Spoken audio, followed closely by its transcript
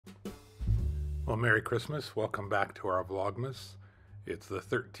Well, Merry Christmas. Welcome back to our Vlogmas. It's the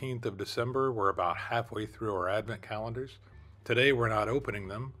 13th of December. We're about halfway through our Advent calendars. Today we're not opening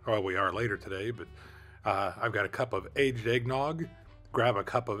them. Well, we are later today, but I've got a cup of aged eggnog. Grab a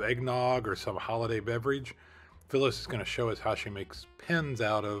cup of eggnog or some holiday beverage. Phyllis is going to show us how she makes pens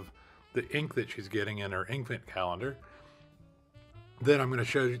out of the ink that she's getting in her Inkvent calendar. Then I'm going to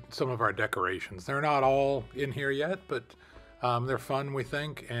show you some of our decorations. They're not all in here yet, but they're fun, we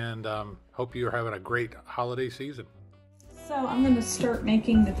think, and hope you're having a great holiday season. So I'm going to start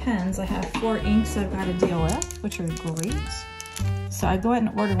making the pens. I have 4 inks I've got to deal with, which are great. So I go ahead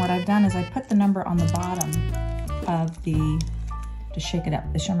and order. What I've done is I put the number on the bottom of to shake it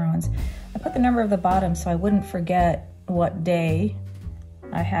up, the shimmer ones. I put the number of the bottom so I wouldn't forget what day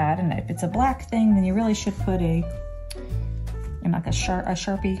I had. And if it's a black thing, then you really should put a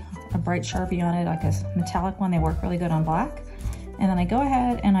Sharpie, a bright Sharpie on it, like a metallic one. They work really good on black. And then I go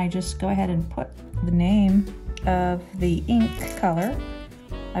ahead and I just go ahead and put the name of the ink color.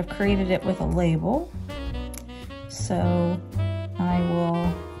 I've created it with a label. So I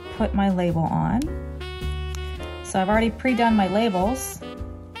will put my label on. So I've already pre-done my labels,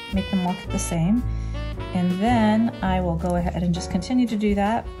 make them look the same. And then I will go ahead and just continue to do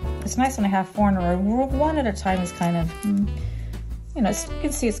that. It's nice when I have 4 in a row. One at a time is kind of, you know, you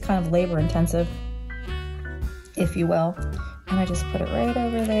can see it's kind of labor intensive, if you will. And I just put it right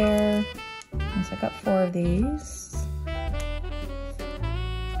over there. And so I got 4 of these.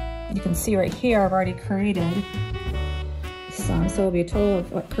 You can see right here, I've already created some. So it'll be a total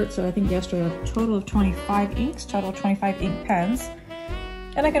of, what Kurt said, I think yesterday, a total of 25 inks, total of 25 ink pens.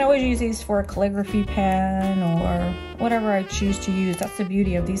 And I can always use these for a calligraphy pen or whatever I choose to use. That's the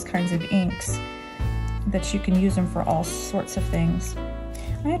beauty of these kinds of inks, that you can use them for all sorts of things.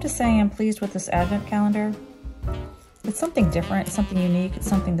 I have to say I'm pleased with this Advent calendar. It's something different, it's something unique, it's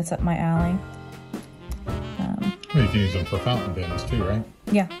something that's up my alley. Well, you can use them for fountain pens too, right?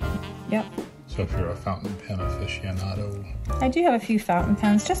 Yeah, yep. So if you're a fountain pen aficionado. I do have a few fountain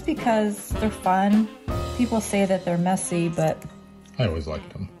pens just because they're fun. People say that they're messy, but I always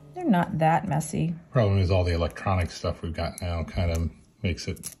liked them. They're not that messy. Problem is all the electronic stuff we've got now kind of makes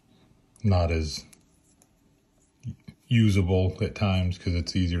it not as usable at times because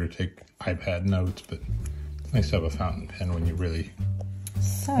it's easier to take iPad notes, but it's nice to have a fountain pen when you really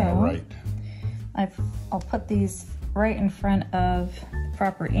want to write. I'll put these right in front of the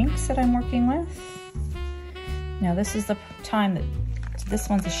proper inks that I'm working with. Now this is the time that, this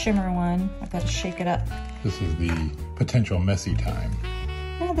one's a shimmer one. I've got to shake it up. This is the potential messy time.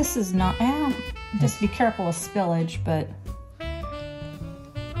 Yeah, this is not, just be careful of spillage, but.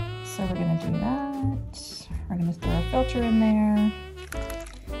 So we're gonna do that. We're gonna throw a filter in there.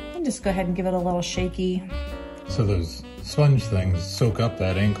 And just go ahead and give it a little shaky. So those sponge things soak up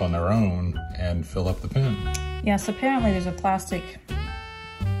that ink on their own and fill up the pen. Yeah, so apparently there's a plastic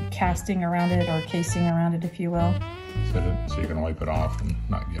casting around it, or casing around it, if you will. So you can wipe it off and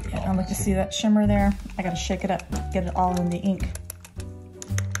not get it all. I'd like to see that shimmer there. I gotta shake it up, get it all in the ink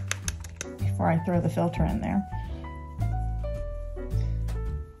before I throw the filter in there.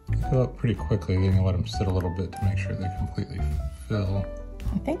 Fill up pretty quickly, then you let them sit a little bit to make sure they completely fill.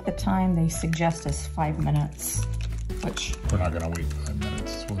 I think the time they suggest is 5 minutes, which... We're not gonna wait 5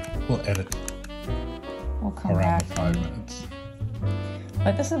 minutes. We'll edit. We'll come around back. The 5 minutes.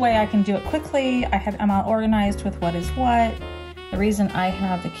 But this is the way I can do it quickly. I'm all organized with what is what. The reason I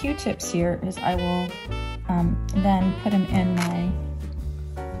have the Q-tips here is I will then put them in my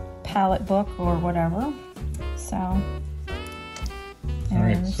palette book or whatever. So. All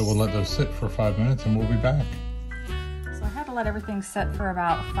right, so we'll let those sit for 5 minutes and we'll be back. So I had to let everything sit for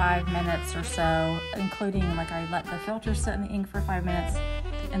about 5 minutes or so, including like I let the filter sit in the ink for 5 minutes,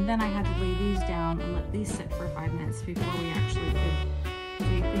 and then I had to lay these down and let these sit for 5 minutes before we actually could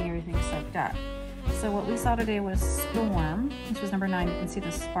do everything soaked up. So what we saw today was Storm, which was number 9. You can see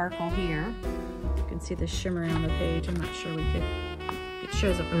the sparkle here. You can see the shimmer on the page. I'm not sure we could, it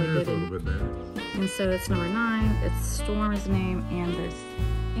shows up really good. And so it's number 9, it's Storm is the name, and this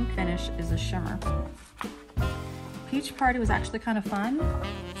ink finish is a shimmer. Peach Party was actually kind of fun.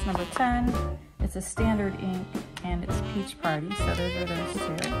 It's number 10. It's a standard ink, and it's Peach Party, so those are those 2.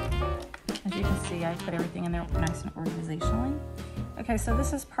 As you can see, I put everything in there nice and organizationally. Okay, so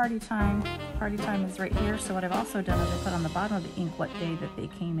this is Party Time. Party Time is right here, so what I've also done is I put on the bottom of the ink what day that they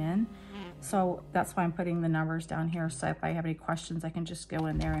came in. So that's why I'm putting the numbers down here, so if I have any questions, I can just go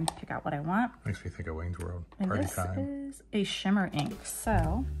in there and pick out what I want. Makes me think of Wayne's World. Party Time. And this is a shimmer ink,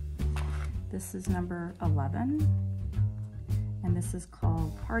 so this is number 11. And this is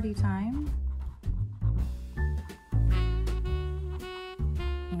called Party Time.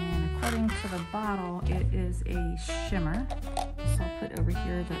 And of according to the bottle, it is a shimmer. So I'll put over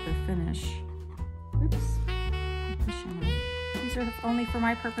here that the finish. Oops. The shimmer. These are only for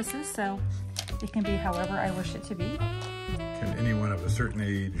my purposes, so it can be however I wish it to be. Can anyone of a certain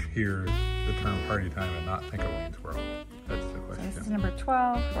age hear the term party time and not think of Wayne's World? That's the question. So this is number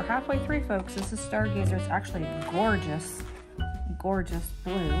 12. We're halfway through, folks. This is Stargazer. It's actually gorgeous, gorgeous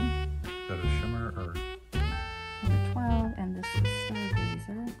blue. Is that a shimmer or? Number 12, and this is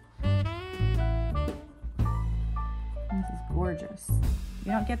Stargazer. And this is gorgeous.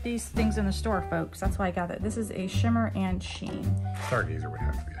 You don't get these things in the store, folks. That's why I got it. This is a shimmer and sheen. Stargazer would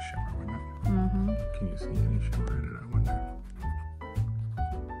have to be a shimmer, wouldn't it? Mm-hmm. Can you see any shimmer in it, I wonder?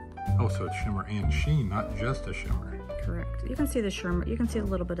 Oh, so it's shimmer and sheen, not just a shimmer. Correct. You can see the shimmer. You can see a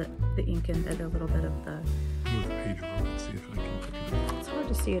little bit of the ink in it, a little bit of the... Move the page a little bit, see if I can pick it up. It's hard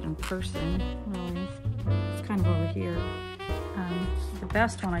to see it in person, really. It's kind of over here. The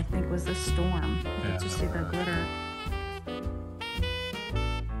best one, I think, was the Storm. You Yeah, could just see the glitter.